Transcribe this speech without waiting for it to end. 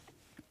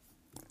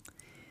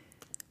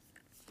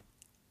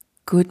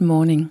Good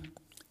morning.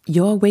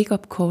 Your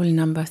wake-up call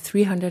number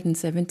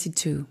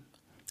 372.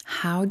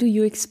 How do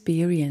you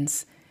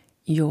experience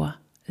your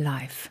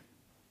life?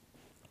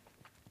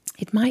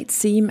 It might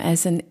seem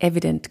as an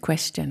evident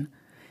question,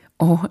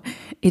 or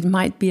it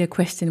might be a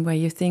question where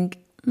you think,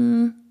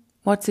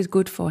 what's it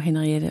good for,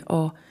 Henriette?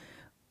 Or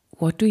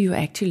what do you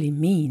actually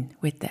mean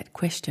with that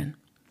question?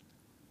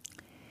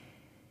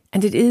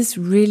 And it is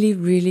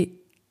really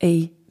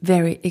a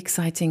very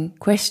exciting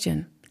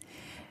question.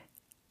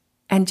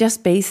 And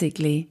just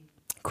basically,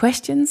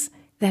 questions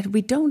that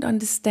we don't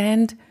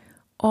understand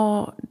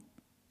or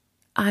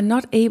are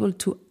not able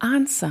to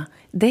answer,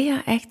 they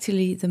are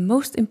actually the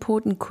most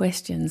important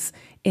questions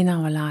in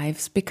our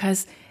lives,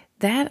 because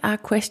that are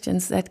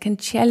questions that can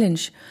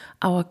challenge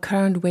our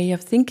current way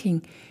of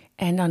thinking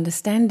and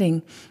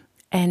understanding,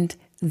 and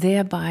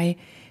thereby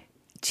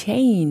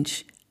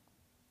change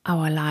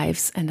our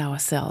lives and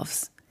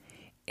ourselves.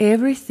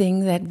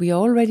 Everything that we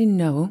already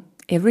know,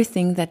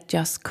 everything that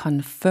just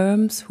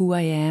confirms who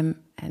I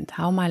am and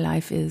how my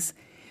life is,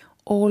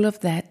 all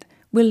of that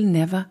will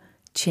never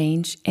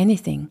change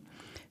anything.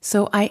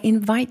 So I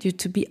invite you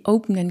to be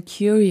open and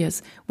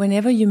curious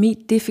whenever you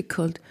meet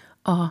difficult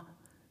or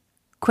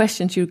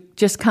questions you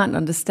just can't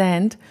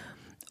understand,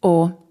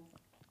 or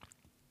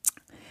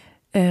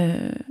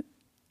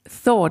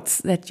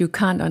thoughts that you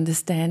can't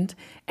understand.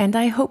 And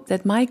I hope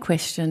that my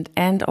question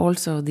and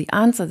also the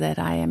answer that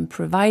I am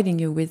providing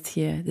you with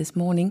here this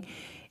morning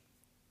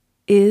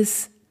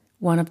is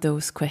one of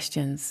those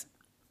questions.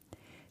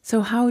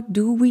 So how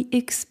do we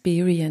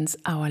experience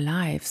our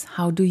lives?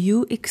 How do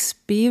you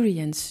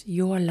experience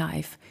your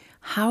life?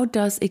 How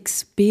does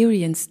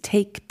experience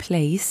take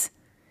place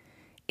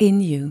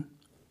in you?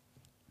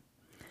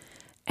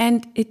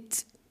 And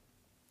it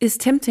is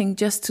tempting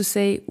just to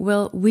say,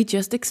 well, we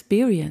just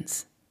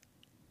experience.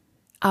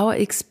 Our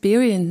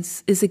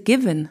experience is a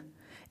given.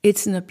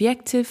 It's an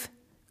objective,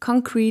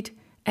 concrete,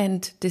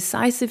 and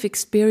decisive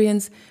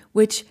experience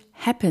which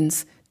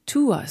happens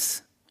to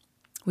us,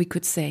 we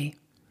could say.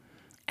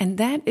 And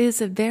that is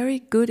a very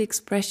good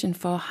expression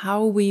for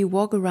how we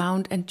walk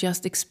around and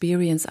just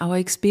experience our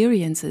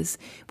experiences.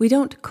 We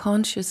don't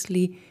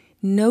consciously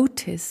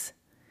notice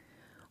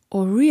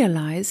or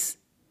realize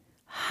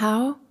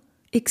how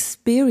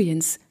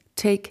experience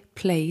take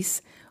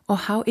place, or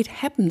how it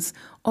happens,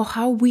 or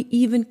how we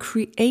even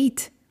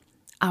create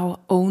our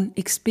own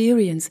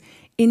experience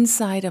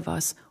inside of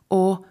us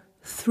or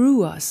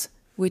through us,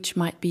 which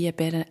might be a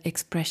better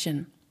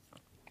expression.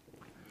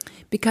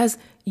 Because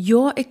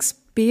your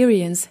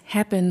experience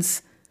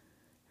happens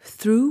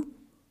through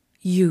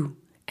you,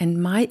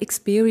 and my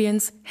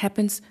experience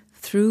happens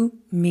through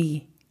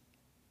me.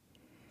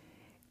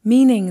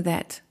 Meaning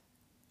that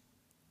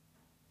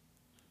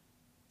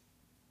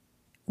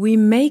we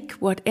make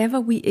whatever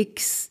we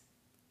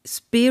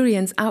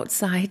experience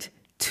outside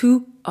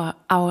to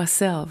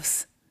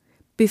ourselves.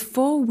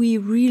 Before we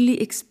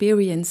really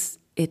experience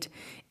it,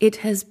 it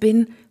has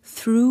been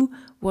through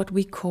what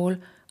we call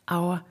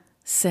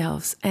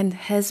ourselves and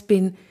has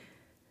been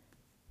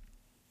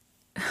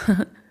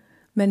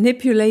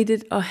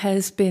manipulated or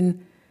has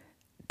been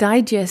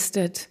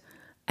digested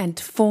and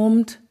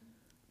formed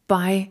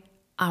by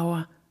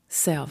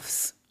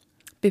ourselves.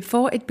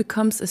 Before it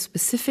becomes a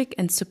specific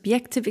and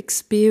subjective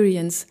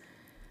experience,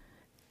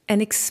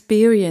 an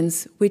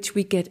experience which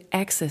we get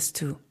access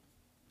to.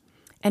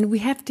 And we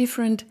have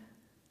different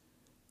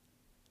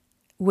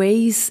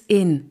ways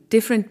in,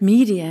 different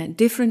media,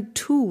 different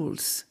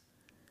tools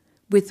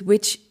with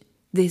which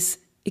this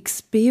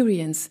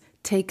experience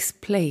takes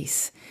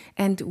place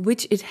and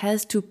which it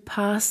has to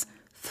pass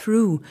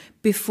through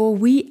before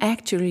we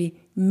actually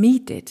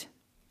meet it.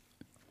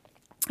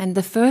 And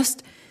the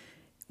first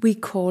we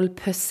call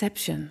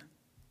perception,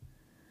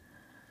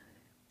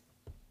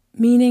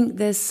 meaning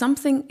there's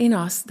something in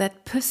us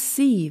that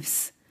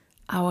perceives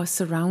our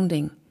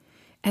surrounding,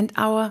 and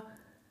our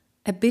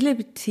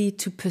ability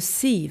to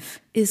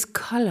perceive is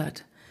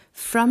colored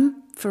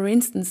from, for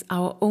instance,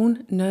 our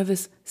own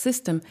nervous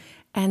system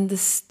and the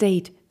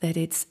state that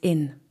it's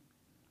in.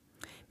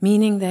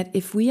 Meaning that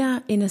if we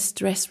are in a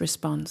stress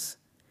response,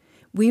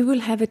 we will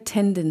have a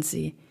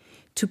tendency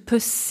to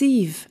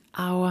perceive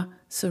our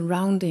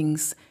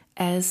surroundings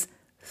as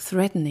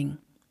threatening.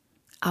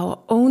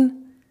 Our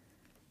own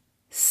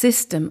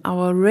system,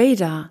 our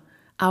radar,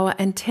 our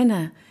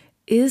antenna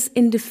is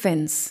in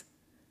defense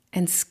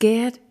and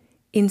scared,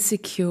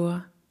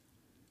 insecure.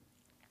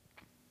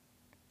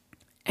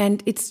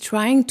 And it's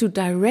trying to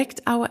direct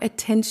our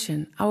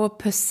attention, our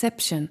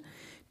perception,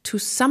 to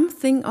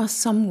something or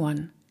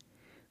someone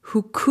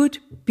who could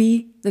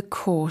be the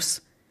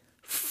cause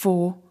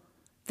for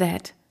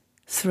that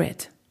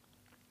threat.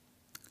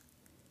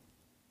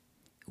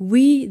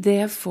 We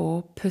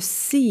therefore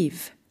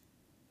perceive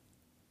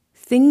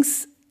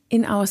things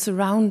in our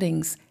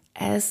surroundings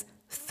as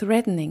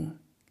threatening,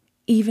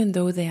 even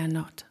though they are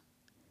not.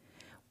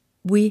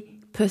 We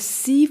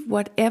perceive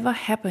whatever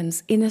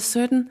happens in a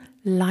certain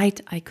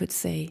light, I could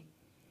say.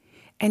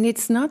 And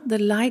it's not the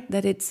light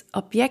that it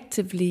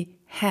objectively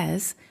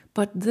has,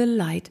 but the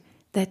light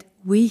that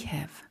we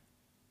have.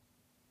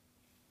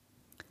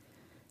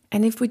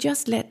 And if we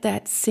just let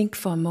that sink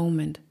for a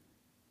moment,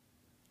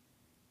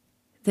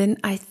 then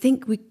I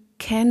think we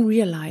can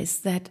realize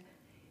that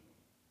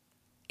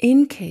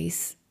in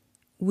case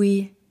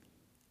we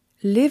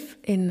live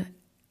in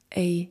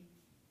a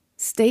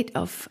state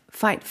of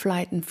fight,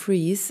 flight, and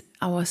freeze,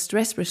 our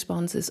stress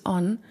response is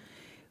on,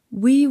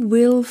 we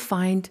will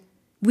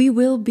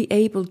be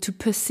able to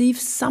perceive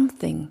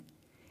something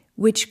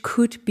which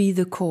could be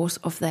the cause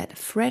of that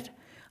threat,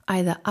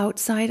 either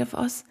outside of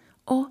us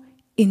or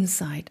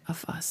inside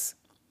of us.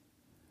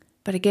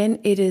 But again,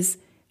 it is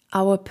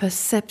our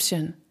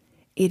perception.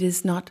 It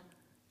is not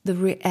the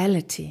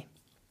reality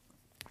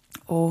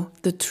or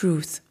the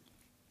truth.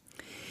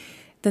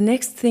 The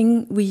next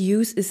thing we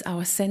use is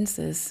our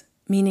senses,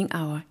 meaning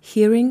our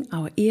hearing,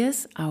 our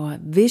ears, our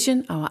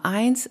vision, our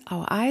eyes,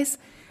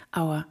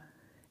 our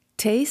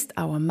taste,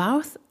 our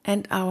mouth,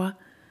 and our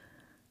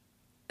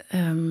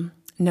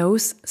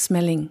nose,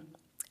 smelling,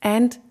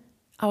 and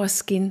our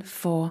skin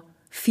for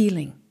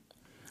feeling.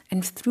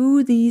 And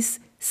through these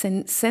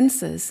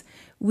senses,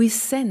 we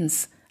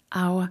sense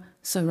our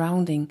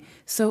surrounding.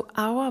 So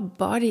our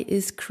body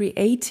is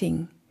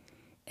creating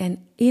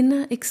an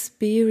inner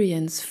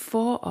experience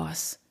for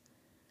us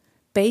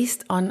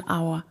based on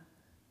our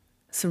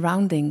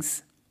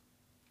surroundings.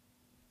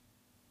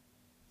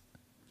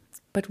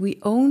 But we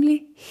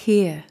only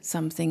hear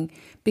something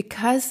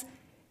because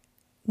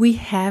we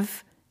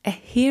have a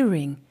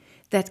hearing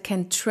that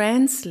can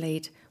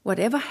translate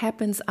whatever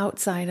happens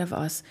outside of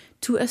us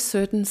to a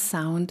certain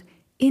sound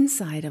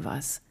inside of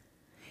us.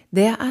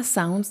 There are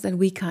sounds that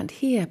we can't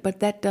hear, but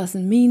that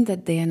doesn't mean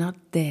that they are not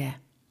there.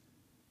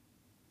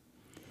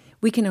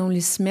 We can only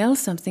smell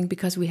something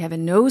because we have a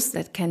nose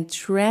that can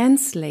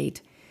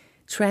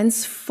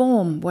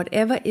transform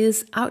whatever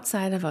is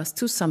outside of us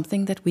to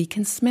something that we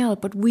can smell,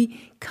 but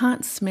we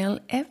can't smell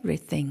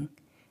everything,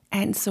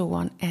 and so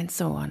on and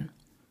so on.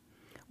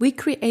 We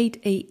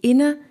create an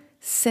inner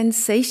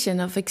sensation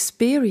of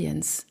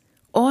experience,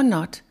 or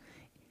not,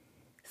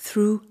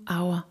 through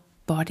our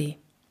body.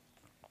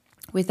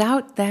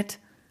 Without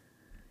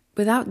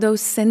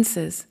those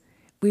senses,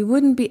 we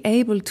wouldn't be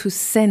able to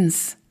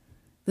sense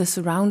the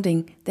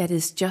surrounding that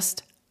is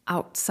just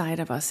outside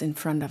of us, in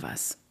front of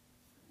us.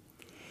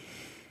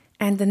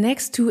 And the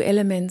next two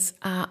elements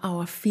are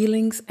our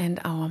feelings and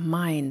our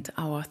mind,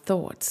 our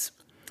thoughts,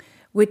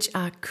 which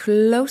are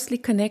closely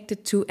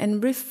connected to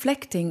and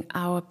reflecting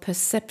our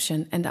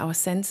perception and our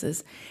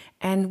senses,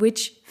 and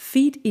which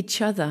feed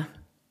each other,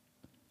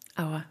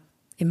 our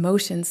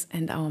emotions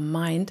and our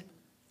mind.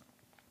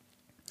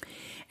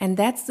 And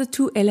that's the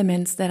two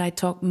elements that I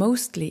talk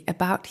mostly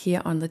about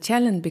here on the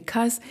challenge,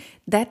 because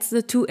that's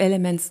the two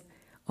elements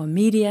or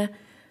media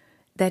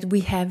that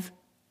we have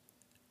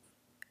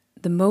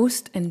the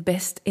most and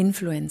best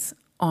influence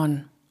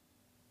on.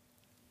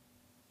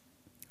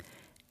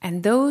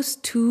 And those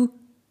two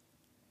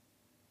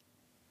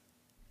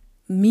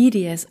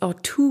medias or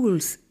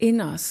tools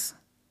in us,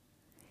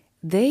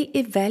 they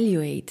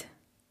evaluate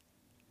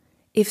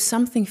if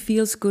something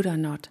feels good or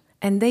not,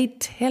 and they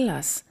tell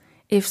us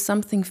if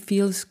something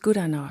feels good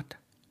or not.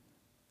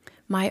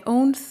 My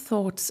own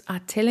thoughts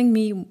are telling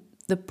me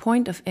the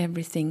point of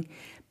everything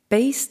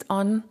based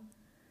on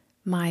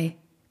my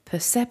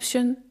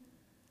perception,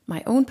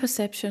 my own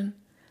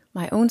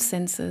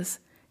senses,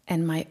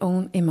 and my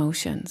own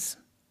emotions.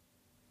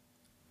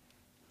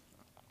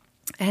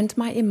 And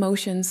my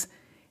emotions,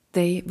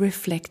 they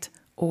reflect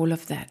all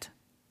of that.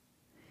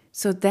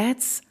 So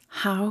that's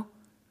how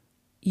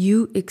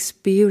you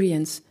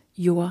experience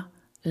your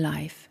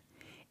life.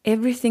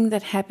 Everything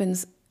that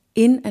happens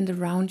in and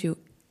around you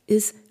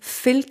is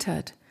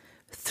filtered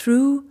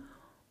through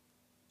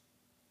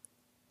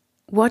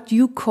what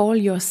you call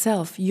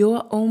yourself,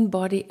 your own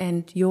body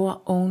and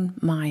your own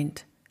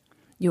mind,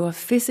 your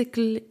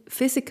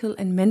physical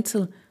and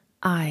mental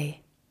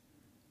I.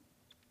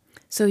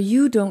 So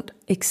you don't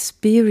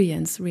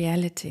experience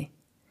reality.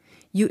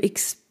 You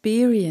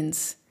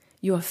experience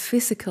your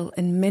physical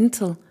and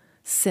mental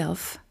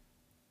self,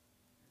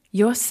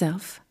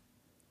 yourself,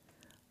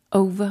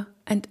 over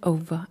and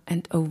over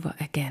and over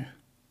again.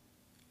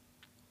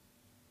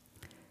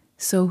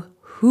 So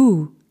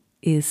who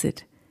is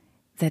it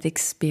that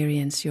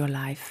experience your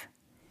life?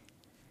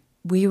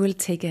 We will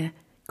take a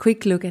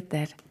quick look at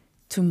that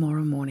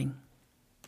tomorrow morning.